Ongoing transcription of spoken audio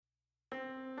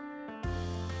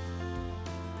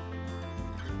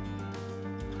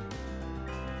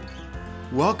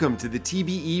Welcome to the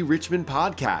TBE Richmond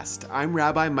podcast. I'm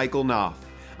Rabbi Michael Knopf.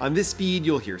 On this feed,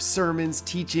 you'll hear sermons,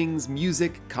 teachings,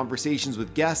 music, conversations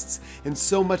with guests, and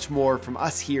so much more from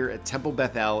us here at Temple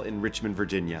Beth El in Richmond,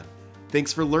 Virginia.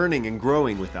 Thanks for learning and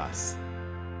growing with us.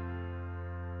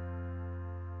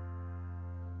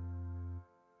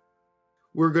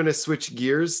 We're going to switch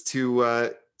gears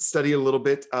to study a little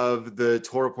bit of the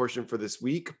Torah portion for this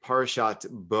week, Parashat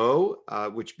Bo,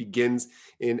 which begins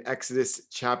in Exodus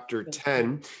chapter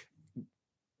 10.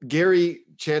 Gary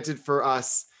chanted for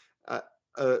us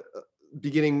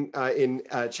beginning in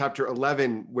chapter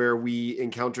 11, where we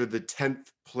encounter the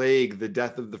 10th plague, the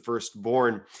death of the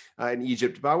firstborn in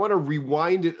Egypt. But I want to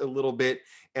rewind it a little bit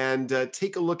and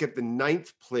take a look at the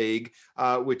 9th plague,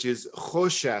 which is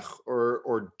choshech,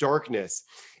 or darkness.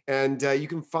 And you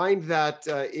can find that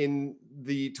in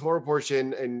the Torah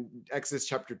portion in Exodus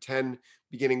chapter 10,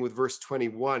 beginning with verse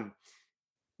 21.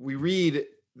 We read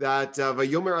that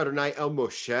Vayomer Adonai el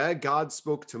Moshe, God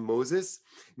spoke to Moses,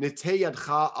 Neteh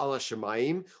yadcha al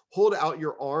hashamayim, hold out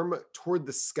your arm toward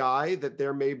the sky, that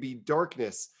there may be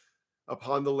darkness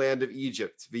upon the land of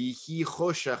Egypt. V'yihi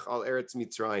choshech al eretz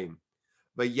Mitzrayim,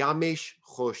 vayamesh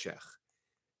choshech,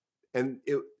 and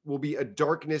it will be a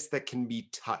darkness that can be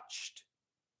touched,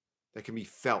 that can be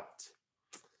felt.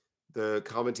 The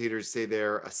commentators say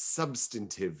they're a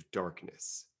substantive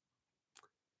darkness.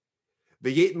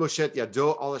 V'yet Moshe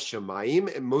yado al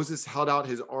hashamayim, and Moses held out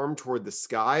his arm toward the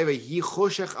sky. V'hi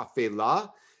choshech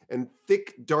afela, and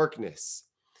thick darkness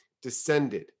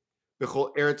descended.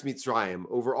 B'chol eretz Mitzrayim,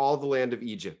 over all the land of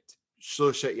Egypt.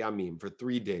 Shloshet yamim, for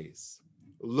 3 days.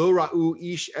 Lo ra'u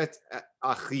ish et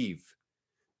achiv.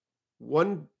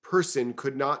 One person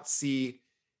could not see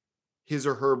his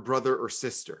or her brother or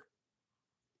sister.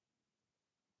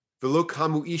 V'lo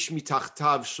kamu ish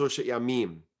mitachtav shloshet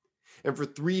yamim. And for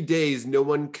 3 days, no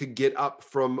one could get up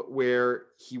from where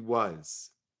he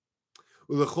was.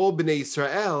 Ulechol b'nei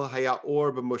Yisrael haya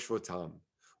or b'moshvotam.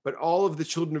 But all of the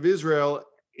children of Israel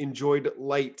enjoyed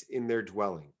light in their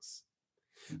dwellings.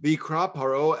 V'yikra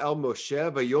Paro el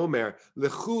Moshe vayomer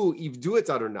lechu ivdu et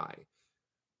Adonai.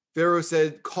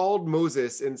 Pharaoh called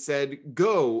Moses and said,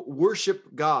 "Go,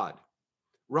 worship God.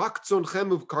 Rak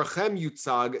tzonchem uvkarchem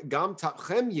yutzag, gam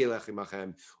tapchem yelech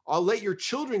imachem. I'll let your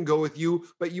children go with you,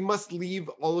 but you must leave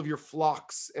all of your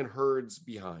flocks and herds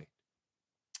behind."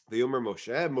 Vayomer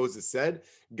Moshe, Moses said,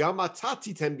 "Gam ata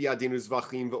titen biadinu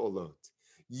zvachim ve'olot."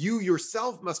 You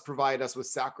yourself must provide us with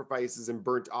sacrifices and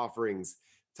burnt offerings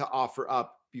to offer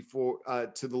up before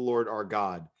to the Lord our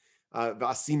God.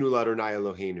 V'asinu l'Adonai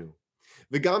Eloheinu.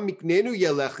 V'gam miknenu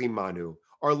yelech imanu.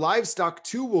 Our livestock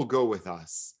too will go with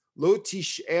us. Lo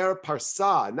tisher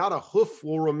parsa, not a hoof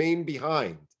will remain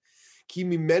behind. Ki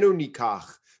mimenu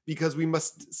nikach, because we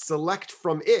must select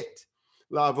from it,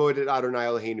 la'avod et Adonai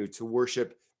Eloheinu, to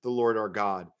worship the Lord our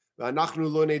God. V'anachnu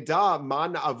lo neda ma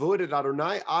na'avod et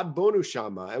Adonai ad bonu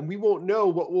shama, and we won't know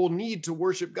what we'll need to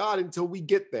worship God until we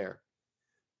get there.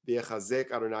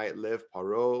 V'yechazek Adonai et lev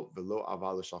paro v'lo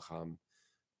ava l'shalcham.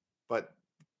 But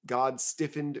God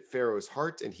stiffened Pharaoh's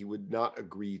heart, and he would not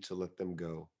agree to let them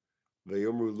go.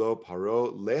 Vayomru lo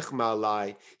paro lech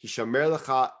ma'alai hishamer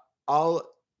lecha al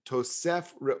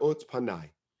tosef re'ot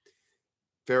panai.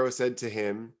 Pharaoh said to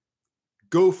him,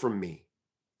 "Go from me,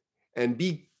 and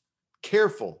be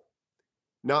careful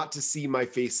not to see my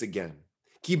face again.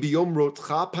 Ki biyom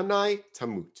rotcha panai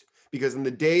tamut, because in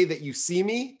the day that you see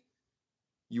me,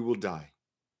 you will die."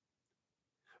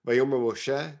 Vayomer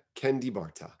Moshe ken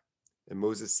dibarta, and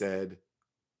Moses said,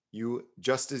 "You,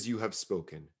 just as you have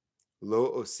spoken.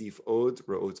 Lo osif od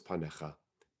ra'ot panecha.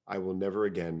 I will never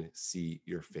again see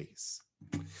your face."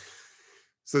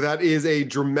 So that is a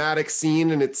dramatic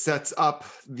scene, and it sets up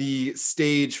the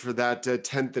stage for that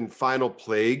 10th and final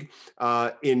plague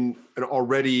in an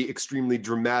already extremely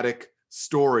dramatic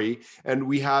story. And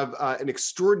we have an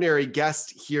extraordinary guest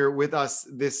here with us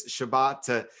this Shabbat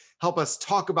to help us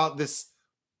talk about this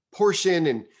portion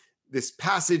and this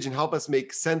passage and help us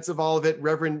make sense of all of it.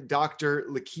 Reverend Dr.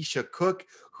 LaKeisha Cook,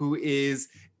 who is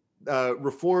a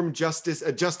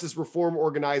justice reform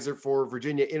organizer for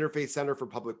Virginia Interfaith Center for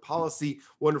Public Policy,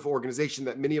 wonderful organization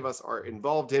that many of us are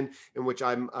involved in which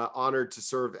I'm honored to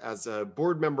serve as a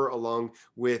board member along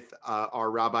with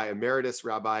our Rabbi Emeritus,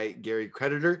 Rabbi Gary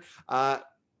Creditor.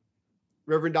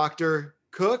 Reverend Dr.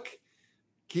 Cook,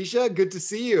 Keisha, good to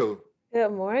see you. Good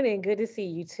morning. Good to see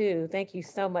you too. Thank you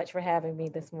so much for having me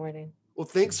this morning. Well,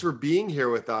 thanks for being here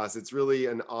with us. It's really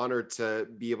an honor to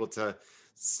be able to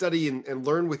study and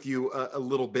learn with you a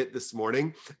little bit this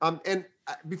morning. And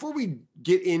before we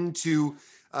get into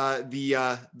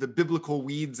the biblical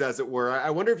weeds, as it were. I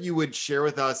wonder if you would share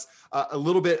with us a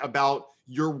little bit about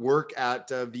your work at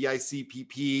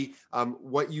VICPP,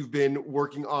 what you've been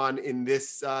working on in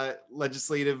this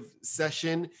legislative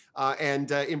session,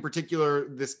 and in particular,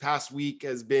 this past week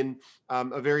has been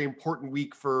a very important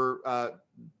week for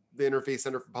the Interfaith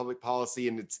Center for Public Policy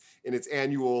and its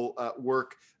annual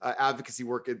work, advocacy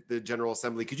work at the General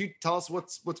Assembly. Could you tell us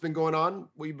what's been going on,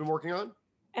 what you've been working on?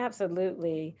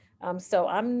 Absolutely. So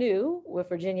I'm new with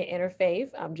Virginia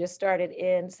Interfaith. Just started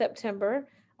in September.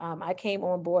 I came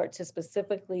on board to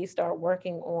specifically start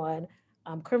working on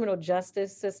criminal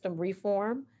justice system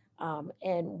reform.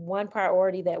 And one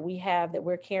priority that we have that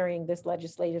we're carrying this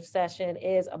legislative session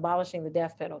is abolishing the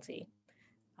death penalty.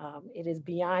 It is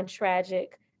beyond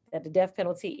tragic that the death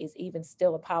penalty is even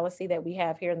still a policy that we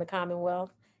have here in the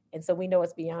Commonwealth. And so we know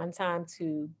it's beyond time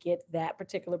to get that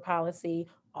particular policy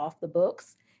off the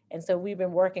books. And so we've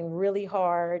been working really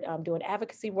hard, doing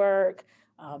advocacy work,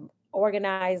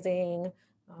 organizing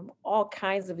all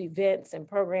kinds of events and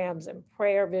programs and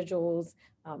prayer vigils,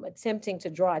 attempting to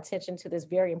draw attention to this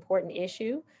very important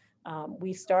issue.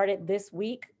 We started this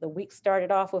week. The week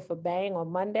started off with a bang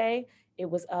on Monday. It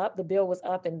was up, the bill was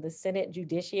up in the Senate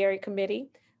Judiciary Committee.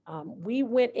 We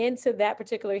went into that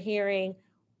particular hearing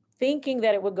thinking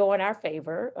that it would go in our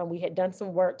favor. We had done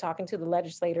some work talking to the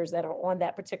legislators that are on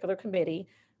that particular committee.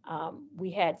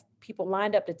 We had people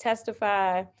lined up to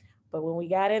testify, but when we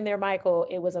got in there, Michael,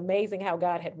 it was amazing how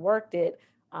God had worked it.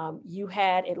 You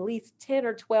had at least 10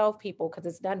 or 12 people, because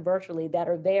it's done virtually, that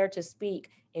are there to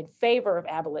speak in favor of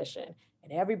abolition.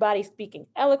 And everybody speaking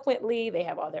eloquently, they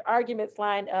have all their arguments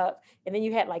lined up. And then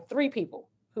you had like 3 people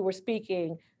who were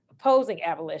speaking opposing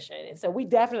abolition. And so we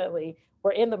definitely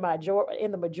were in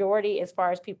the majority as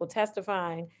far as people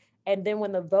testifying. And then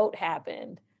when the vote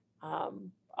happened,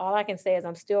 all I can say is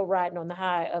I'm still riding on the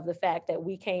high of the fact that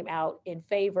we came out in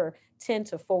favor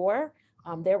 10-4.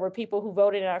 There were people who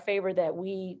voted in our favor that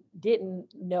we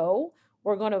didn't know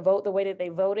were going to vote the way that they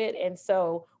voted. And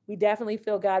so we definitely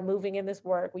feel God moving in this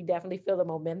work. We definitely feel the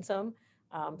momentum.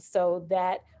 So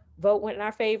that vote went in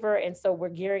our favor. And so we're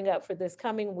gearing up for this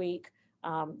coming week.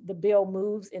 The bill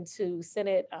moves into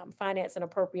Senate Finance and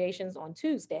Appropriations on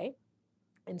Tuesday.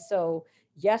 And so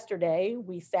yesterday,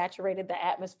 we saturated the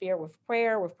atmosphere with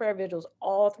prayer vigils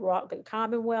all throughout the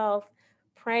Commonwealth,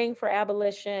 praying for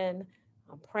abolition,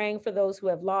 praying for those who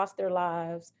have lost their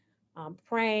lives,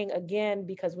 praying again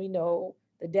because we know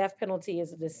the death penalty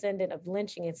is a descendant of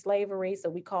lynching and slavery. So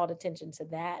we called attention to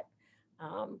that.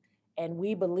 And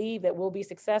we believe that we'll be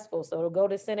successful. So it'll go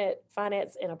to Senate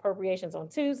Finance and Appropriations on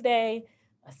Tuesday,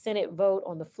 a Senate vote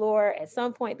on the floor at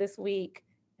some point this week,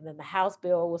 and then the House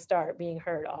bill will start being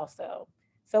heard also.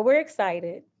 So we're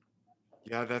excited.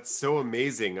 Yeah, that's so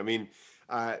amazing. I mean,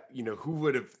 who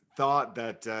would have thought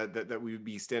that that we would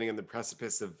be standing on the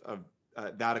precipice of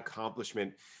that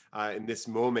accomplishment in this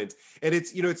moment? And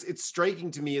it's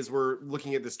striking to me as we're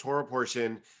looking at this Torah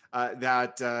portion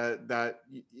that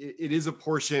it is a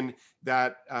portion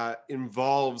that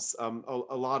involves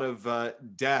a lot of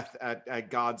death at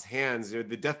God's hands. The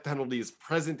death penalty is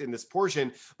present in this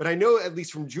portion, but I know at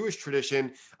least from Jewish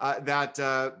tradition that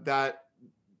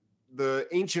the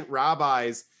ancient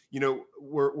rabbis,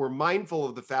 were mindful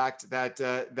of the fact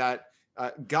that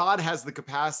God has the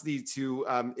capacity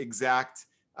to exact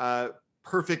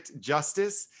perfect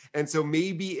justice, and so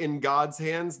maybe in God's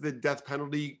hands the death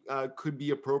penalty could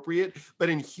be appropriate, but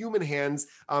in human hands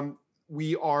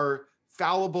we are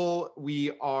fallible,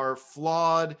 we are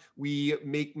flawed, we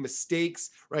make mistakes,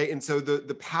 right? And so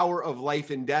the power of life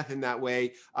and death in that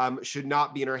way should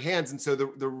not be in our hands. And so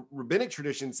the rabbinic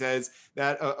tradition says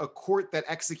that a court that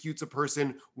executes a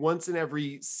person once in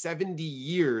every 70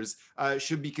 years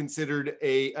should be considered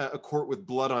a court with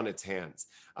blood on its hands.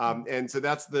 And so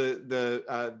that's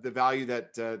the value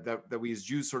that we as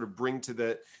Jews sort of bring to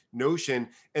the notion.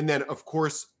 And then, of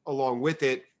course, along with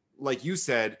it, like you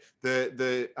said,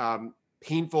 the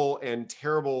painful and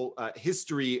terrible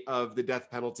history of the death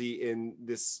penalty in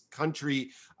this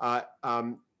country,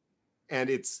 and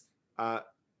its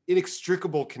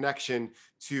inextricable connection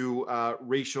to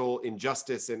racial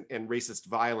injustice and racist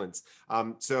violence.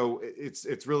 So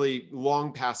it's really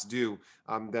long past due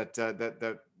that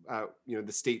the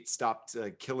state stopped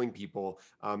killing people,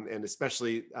 and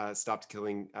especially stopped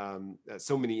killing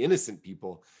so many innocent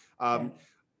people.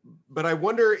 But I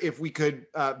wonder if we could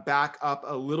back up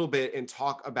a little bit and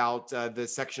talk about the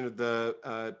section of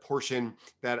the portion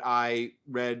that I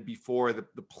read before, the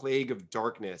plague of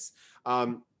darkness.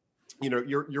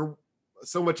 Your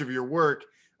so much of your work,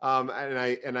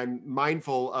 and I'm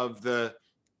mindful of the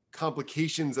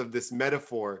complications of this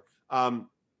metaphor.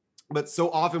 but so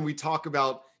often we talk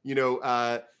about,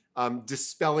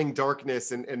 dispelling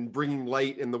darkness and bringing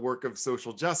light in the work of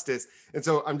social justice. And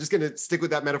so I'm just going to stick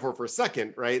with that metaphor for a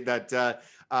second, right? That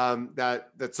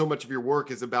so much of your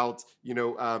work is about,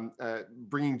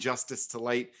 bringing justice to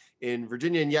light in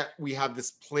Virginia, and yet we have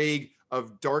this plague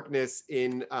of darkness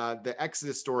in the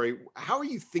Exodus story. How are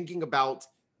you thinking about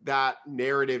that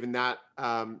narrative and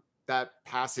that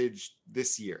passage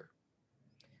this year?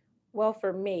 Well,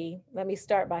 for me, let me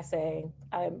start by saying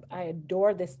I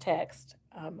adore this text.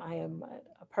 I am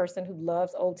a person who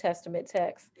loves Old Testament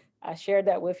texts. I shared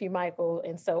that with you, Michael.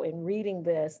 And so, in reading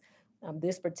this,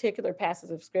 this particular passage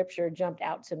of scripture jumped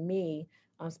out to me,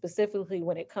 specifically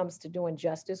when it comes to doing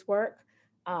justice work.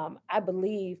 I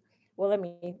believe, well,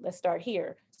 let's start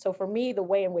here. So, for me, the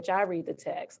way in which I read the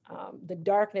text, the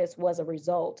darkness was a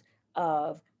result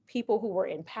of people who were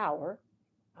in power,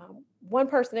 one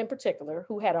person in particular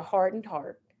who had a hardened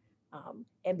heart.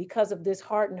 And because of this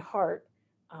hardened heart,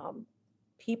 um,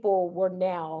 people were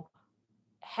now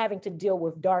having to deal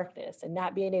with darkness and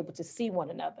not being able to see one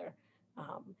another.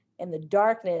 And the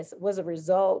darkness was a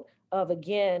result of,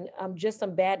 again, just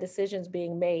some bad decisions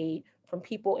being made from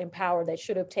people in power that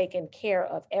should have taken care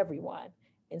of everyone.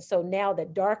 And so now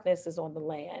that darkness is on the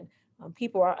land,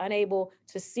 people are unable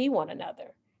to see one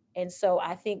another. And so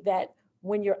I think that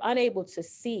when you're unable to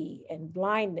see, and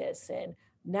blindness and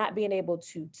not being able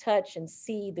to touch and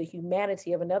see the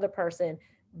humanity of another person,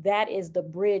 that is the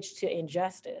bridge to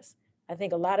injustice. I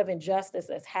think a lot of injustice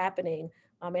that's happening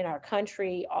in our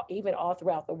country, even all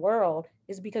throughout the world,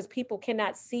 is because people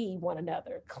cannot see one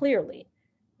another clearly.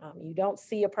 You don't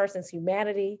see a person's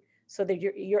humanity, so that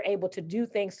you're able to do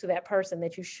things to that person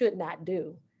that you should not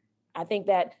do. I think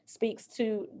that speaks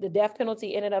to the death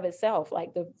penalty in and of itself.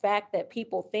 Like the fact that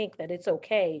people think that it's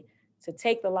okay to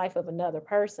take the life of another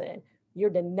person, you're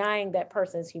denying that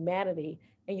person's humanity,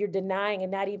 and you're denying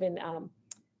and not even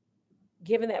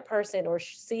giving that person or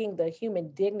seeing the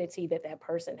human dignity that that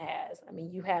person has. I mean,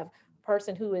 you have a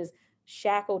person who is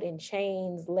shackled in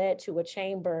chains, led to a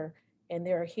chamber, and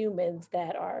there are humans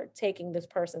that are taking this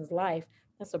person's life.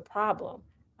 That's a problem.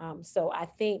 So I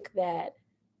think that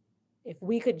if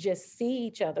we could just see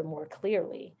each other more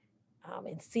clearly,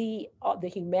 and see the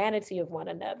humanity of one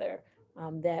another,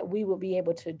 that we will be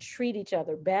able to treat each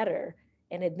other better,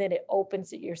 and then it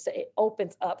opens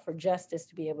up for justice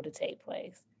to be able to take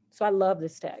place. So I love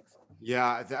this text.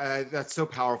 Yeah, that's so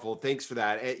powerful. Thanks for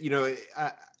that.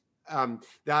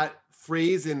 That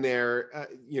phrase in there,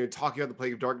 talking about the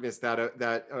plague of darkness, that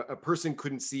a person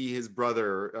couldn't see his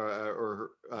brother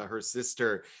or her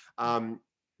sister,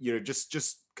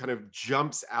 just kind of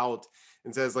jumps out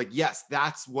and says, like, yes,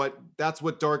 that's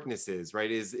what darkness is,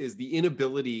 right? Is the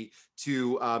inability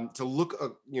to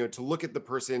look, to look at the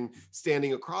person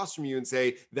standing across from you and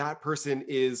say, that person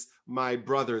is my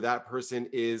brother, that person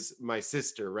is my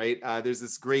sister, right? There's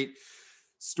this great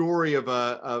story of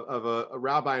a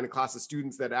rabbi in a class of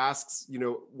students that asks,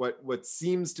 what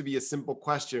seems to be a simple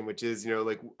question, which is,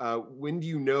 when do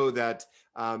you know that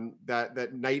that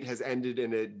night has ended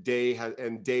and day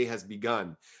has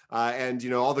begun?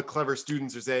 And all the clever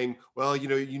students are saying, well,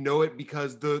 you know it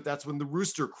because that's when the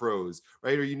rooster crows,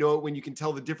 right? Or you know it when you can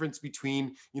tell the difference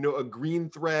between a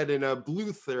green thread and a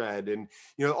blue thread, and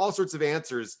all sorts of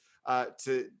answers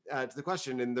to the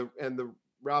question. And the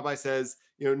rabbi says,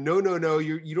 no, no, no,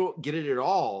 you don't get it at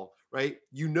all, right?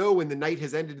 When the night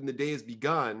has ended and the day has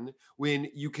begun, when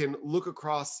you can look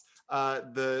across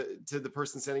to the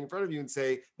person standing in front of you and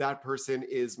say, that person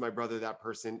is my brother, that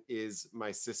person is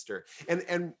my sister.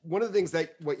 And one of the things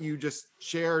that what you just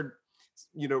shared,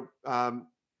 you know, um,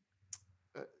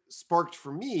 sparked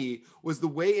for me was the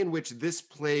way in which this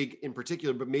plague in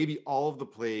particular, but maybe all of the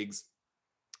plagues,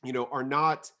 are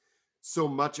not so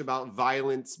much about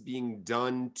violence being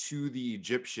done to the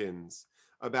Egyptians,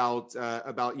 about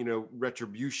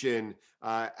retribution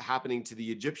happening to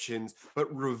the Egyptians,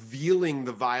 but revealing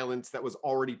the violence that was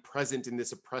already present in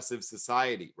this oppressive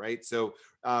society, right? So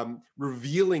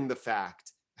revealing the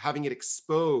fact, having it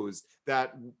exposed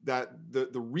that the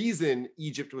reason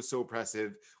Egypt was so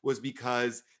oppressive was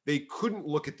because they couldn't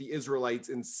look at the Israelites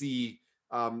and see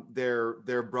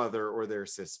their brother or their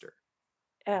sister.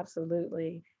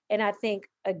 Absolutely. And I think,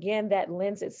 again, that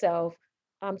lends itself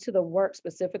to the work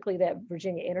specifically that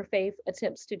Virginia Interfaith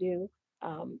attempts to do,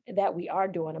 that we are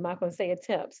doing. I'm not going to say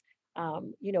attempts,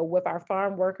 with our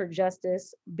farm worker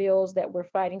justice bills that we're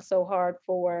fighting so hard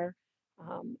for,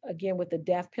 again, with the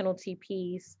death penalty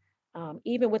piece,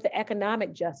 even with the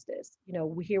economic justice.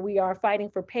 Here we are fighting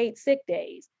for paid sick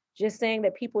days, just saying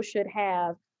that people should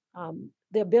have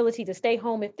the ability to stay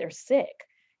home if they're sick.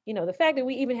 The fact that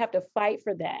we even have to fight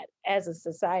for that as a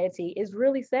society is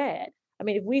really sad. I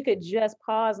mean, if we could just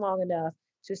pause long enough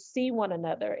to see one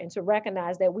another and to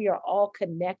recognize that we are all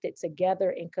connected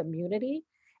together in community,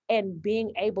 and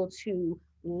being able to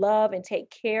love and take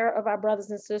care of our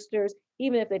brothers and sisters,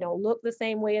 even if they don't look the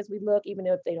same way as we look, even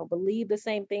if they don't believe the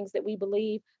same things that we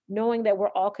believe, knowing that we're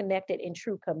all connected in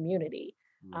true community.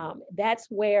 Mm. That's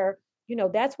where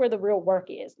the real work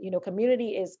is.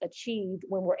 Community is achieved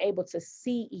when we're able to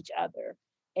see each other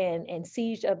and see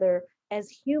each other as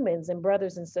humans and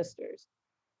brothers and sisters.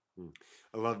 Mm.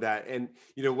 I love that. And,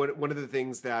 one of the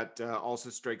things that also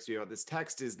strikes me about this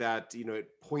text is that,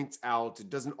 it points out, it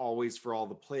doesn't always for all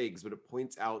the plagues, but it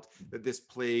points out that this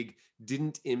plague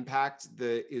didn't impact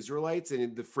the Israelites.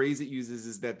 And the phrase it uses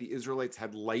is that the Israelites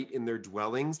had light in their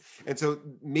dwellings. And so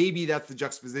maybe that's the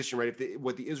juxtaposition, right?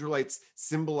 What the Israelites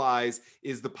symbolize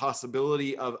is the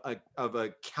possibility of a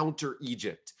counter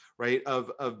Egypt, right?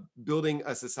 Of building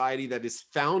a society that is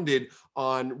founded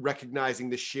on recognizing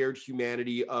the shared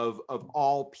humanity of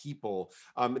all people,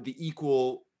 the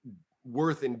equal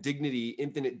worth and dignity,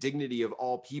 infinite dignity of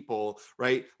all people,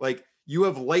 right? Like you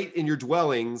have light in your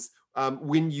dwellings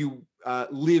when you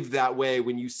live that way,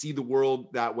 when you see the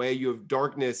world that way. You have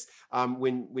darkness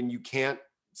when you can't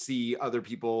see other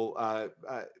people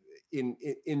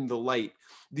in the light.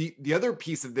 The other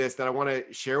piece of this that I want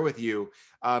to share with you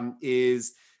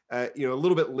is a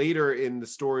little bit later in the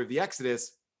story of the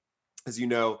Exodus, as you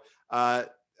know,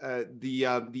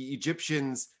 the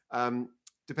Egyptians,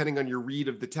 depending on your read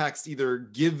of the text, either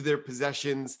give their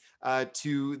possessions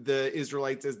to the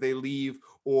Israelites as they leave,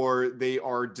 or they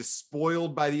are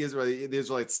despoiled by the Israelites. The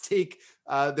Israelites take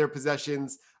their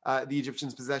possessions, the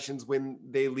Egyptians' possessions, when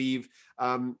they leave.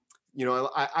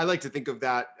 I like to think of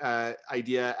that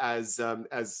idea as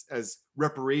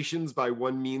reparations by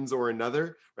one means or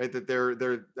another, right? That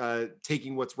they're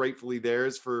taking what's rightfully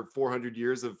theirs for 400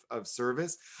 years of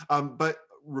service. But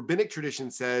rabbinic tradition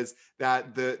says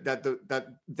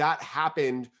that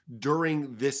happened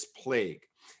during this plague.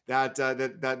 That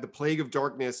the plague of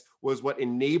darkness was what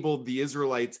enabled the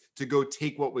Israelites to go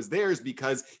take what was theirs,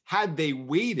 because had they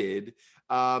waited,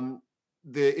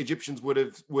 the Egyptians would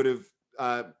have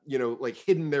like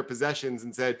hidden their possessions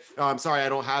and said, "Oh, I'm sorry, I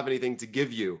don't have anything to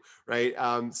give you." Right.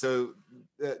 So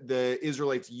the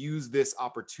Israelites used this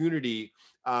opportunity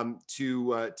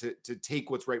to take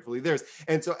what's rightfully theirs.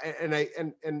 And so,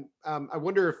 I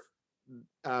wonder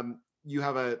if you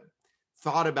have a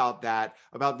thought about that,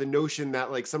 about the notion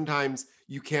that like sometimes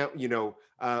you can't,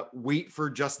 wait for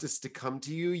justice to come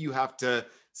to you. You have to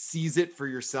seize it for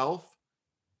yourself.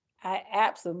 I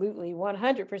absolutely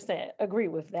 100% agree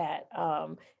with that.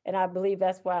 And I believe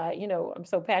that's why, I'm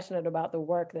so passionate about the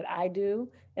work that I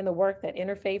do and the work that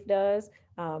Interfaith does.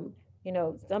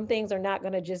 Some things are not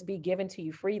going to just be given to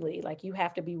you freely. Like you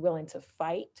have to be willing to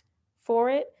fight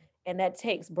for it. And that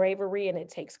takes bravery and it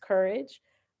takes courage.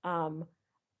 Um,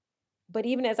 but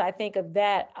even as I think of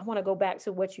that, I want to go back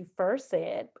to what you first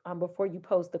said before you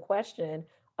posed the question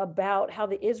about how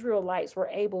the Israelites were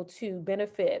able to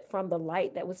benefit from the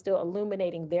light that was still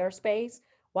illuminating their space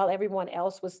while everyone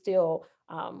else was still,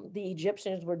 the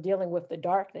Egyptians were dealing with the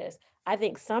darkness. I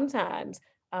think sometimes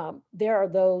there are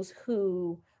those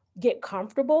who get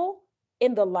comfortable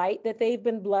in the light that they've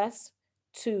been blessed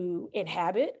to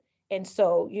inhabit. And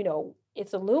so,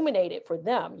 it's illuminated for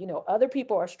them. Other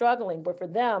people are struggling, but for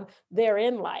them, they're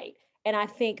in light. And I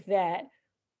think that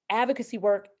advocacy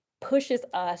work pushes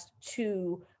us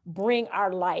to bring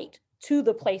our light to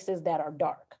the places that are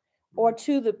dark, or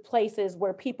to the places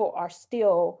where people are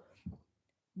still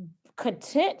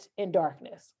content in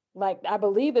darkness. Like I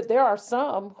believe that there are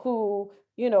some who,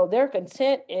 they're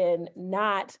content in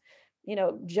not,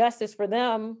 justice for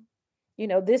them.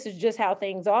 This is just how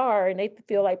things are, and they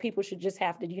feel like people should just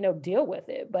have to, deal with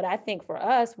it. But I think for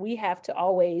us, we have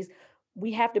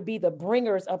to be the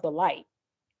bringers of the light.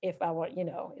 If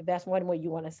that's one way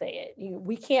you want to say it,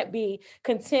 we can't be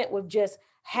content with just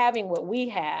having what we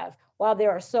have while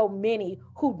there are so many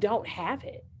who don't have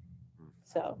it.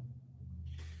 So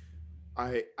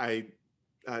I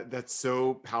That's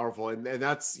so powerful, and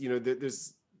that's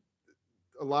there's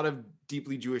a lot of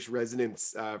deeply Jewish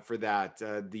resonance for that.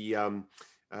 The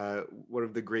One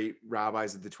of the great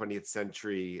rabbis of the 20th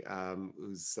century,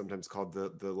 who's sometimes called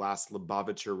the last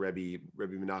Lubavitcher Rebbe,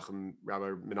 Rabbi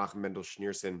Menachem Mendel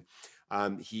Schneerson,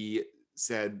 he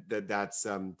said that's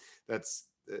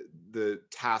the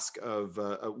task of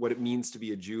what it means to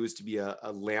be a Jew is to be a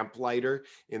lamplighter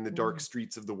in the dark Mm.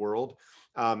 streets of the world.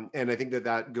 And I think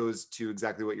that goes to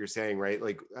exactly what you're saying, right?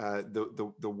 Like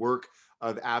the work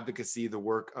of advocacy, the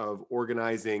work of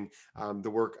organizing, the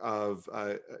work of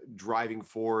driving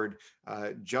forward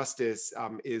justice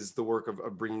is the work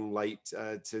of bringing light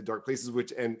to dark places,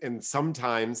 which and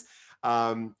sometimes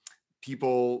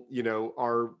people,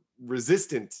 are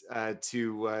resistant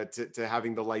to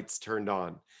having the lights turned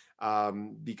on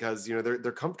because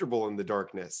they're comfortable in the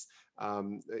darkness,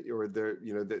 or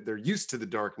they're used to the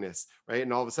darkness, right?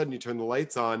 And all of a sudden you turn the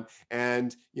lights on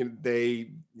and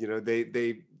they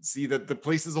see that the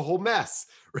place is a whole mess,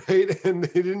 right? And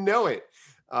they didn't know it.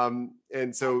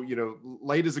 And so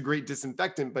light is a great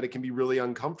disinfectant, but it can be really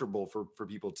uncomfortable for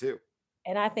people too.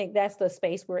 And I think that's the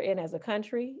space we're in as a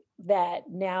country,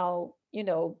 that now,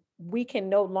 we can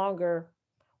no longer,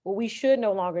 well, we should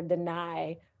no longer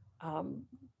deny um,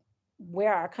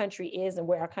 where our country is and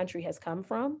where our country has come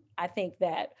from. I think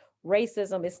that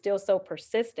racism is still so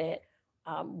persistent.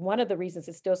 One of the reasons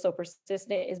it's still so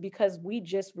persistent is because we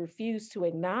just refuse to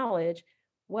acknowledge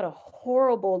what a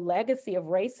horrible legacy of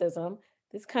racism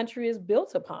this country is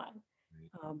built upon.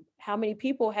 How many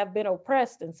people have been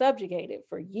oppressed and subjugated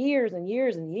for years and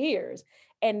years and years,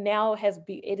 and now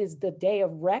it is the day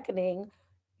of reckoning.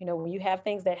 When you have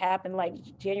things that happen like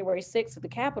January 6th at the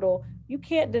Capitol, you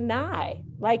can't deny,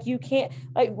 like you can't,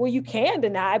 like, well, you can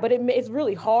deny, but it's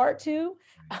really hard to.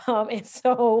 And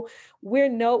so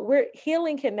we're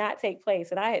healing cannot take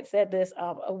place. And I had said this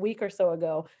a week or so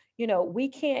ago. We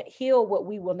can't heal what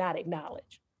we will not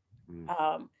acknowledge.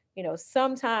 Mm.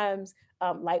 Sometimes,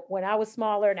 like when I was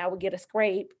smaller and I would get a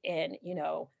scrape, and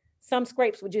some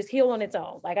scrapes would just heal on its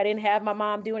own. Like I didn't have my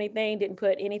mom do anything, didn't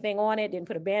put anything on it, didn't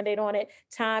put a band-aid on it.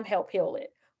 Time helped heal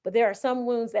it. But there are some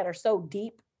wounds that are so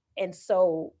deep and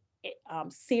so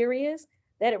serious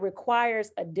that it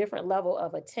requires a different level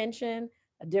of attention,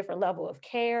 a different level of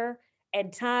care,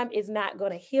 and time is not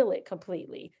going to heal it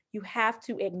completely. You have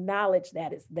to acknowledge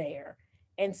that it's there.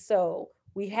 And so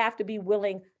we have to be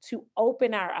willing to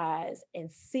open our eyes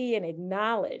and see and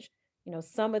acknowledge,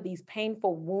 some of these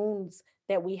painful wounds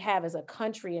that we have as a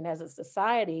country and as a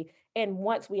society. And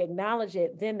once we acknowledge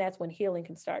it, then that's when healing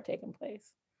can start taking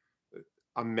place.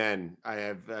 Amen. I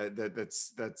have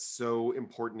that's so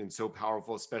important and so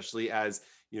powerful, especially as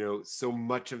so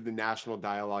much of the national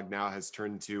dialogue now has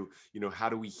turned to how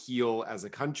do we heal as a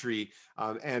country,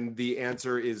 and the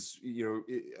answer is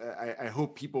I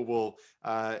hope people will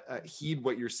heed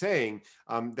what you're saying,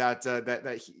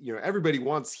 that everybody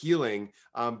wants healing,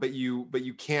 but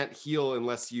you can't heal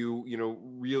unless you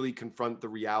really confront the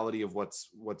reality of what's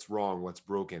wrong, what's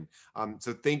broken.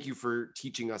 So thank you for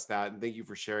teaching us that, and thank you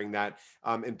for sharing that.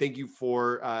 And thank you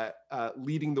for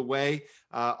leading the way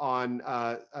on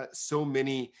so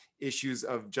many issues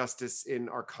of justice in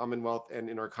our Commonwealth and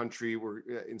in our country. We're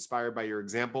inspired by your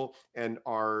example and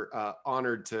are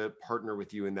honored to partner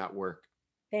with you in that work.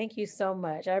 Thank you so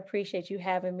much. I appreciate you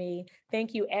having me.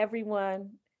 Thank you, everyone.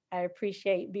 I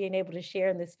appreciate being able to share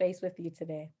in this space with you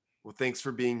today. Well, thanks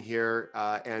for being here.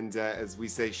 And as we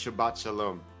say, Shabbat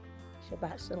Shalom.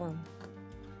 Shabbat Shalom.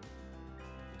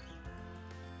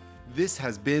 This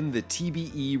has been the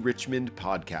TBE Richmond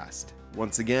podcast.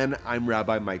 Once again, I'm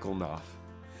Rabbi Michael Knopf.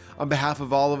 On behalf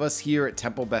of all of us here at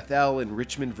Temple Bethel in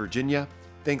Richmond, Virginia,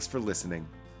 thanks for listening.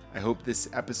 I hope this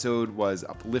episode was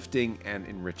uplifting and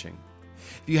enriching.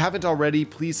 If you haven't already,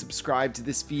 please subscribe to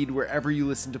this feed wherever you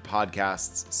listen to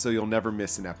podcasts so you'll never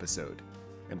miss an episode.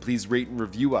 And please rate and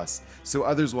review us so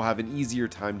others will have an easier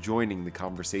time joining the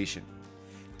conversation.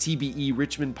 TBE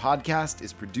Richmond podcast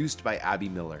is produced by Abby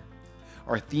Miller.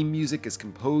 Our theme music is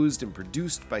composed and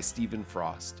produced by Stephen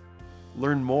Frost.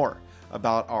 Learn more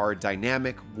about our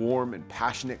dynamic, warm, and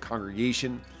passionate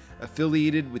congregation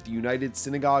affiliated with the United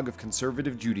Synagogue of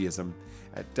Conservative Judaism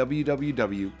at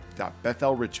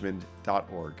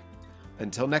www.bethelrichmond.org.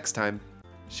 Until next time,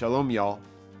 Shalom, y'all.